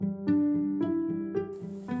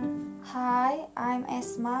Hi, I'm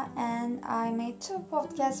Esma and I made two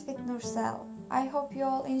podcasts with Nursel. I hope you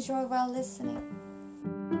all enjoy while listening.